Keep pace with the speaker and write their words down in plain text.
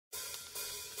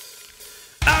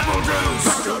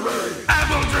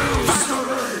Apple juice.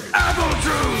 Apple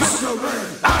juice.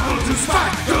 Apple juice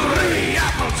factory.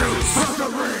 Apple juice.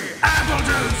 Apple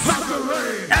juice.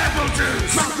 Apple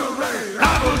juice.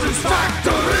 Apple juice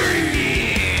factory.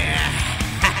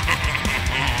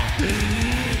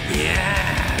 Yeah.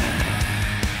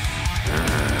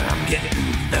 I'm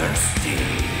getting thirsty.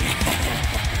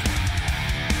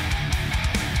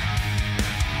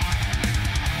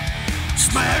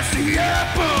 Smash the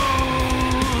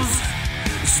apples,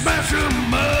 smash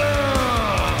them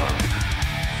up,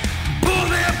 pour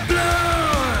their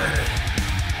blood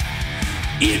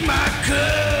in my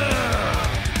cup.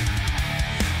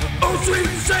 Oh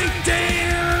sweet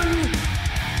Satan,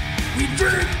 we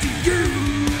drink to you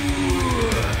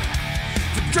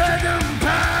for dragon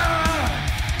power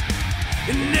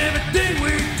in everything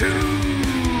we do.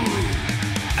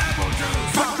 Apple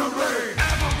juice, factory,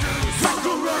 apple juice,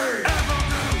 factory.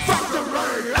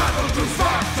 Apple juice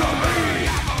factory.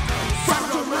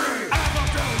 Factory. Apple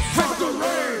juice factory.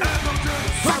 Apple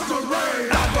juice factory.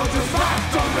 Apple juice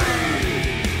factory.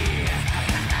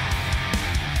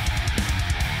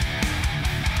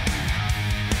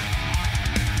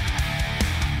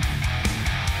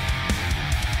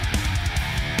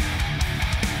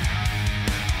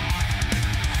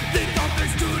 They thought they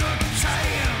stood a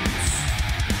chance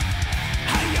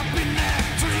high up in that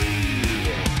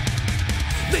tree.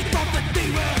 They thought that they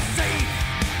were safe,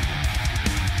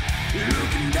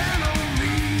 looking down on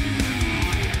me.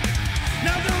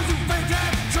 Now those who think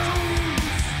that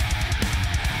chose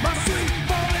my sweet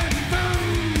fallen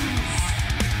booze,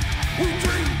 we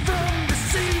drink from the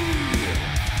sea,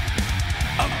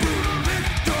 a brutal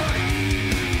victory.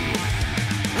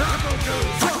 Apple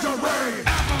juice, factory,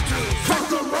 apple juice,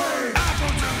 factory,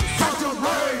 apple juice,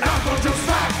 factory, apple juice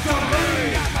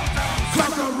factory,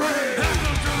 factory,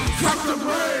 apple juice,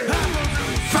 factory, apple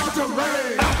juice, factory,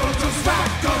 apple juice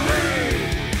factory.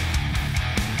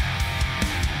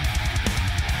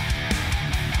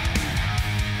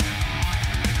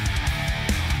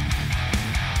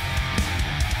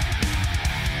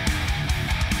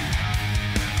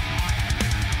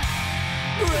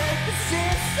 Break the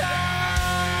system,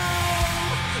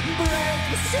 break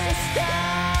the system,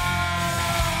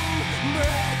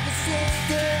 break the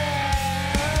system,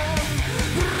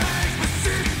 break the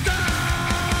system.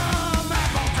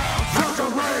 Apple juice,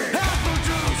 factory, apple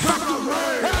juice, factory,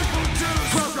 apple juice,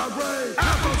 factory,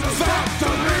 apple juice,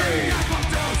 factory, apple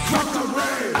juice, factory,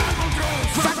 apple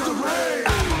juice, factory,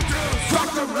 apple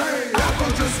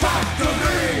juice, factory, apple juice, factory, apple juice,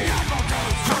 factory, apple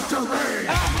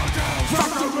juice,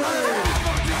 factory, apple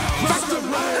juice,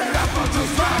 factory, apple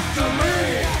juice, factory,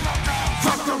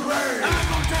 factory,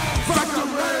 apple juice,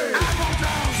 factory, apple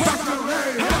juice, factory,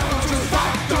 apple juice,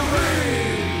 factory.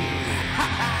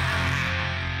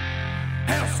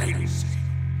 Hell Satan.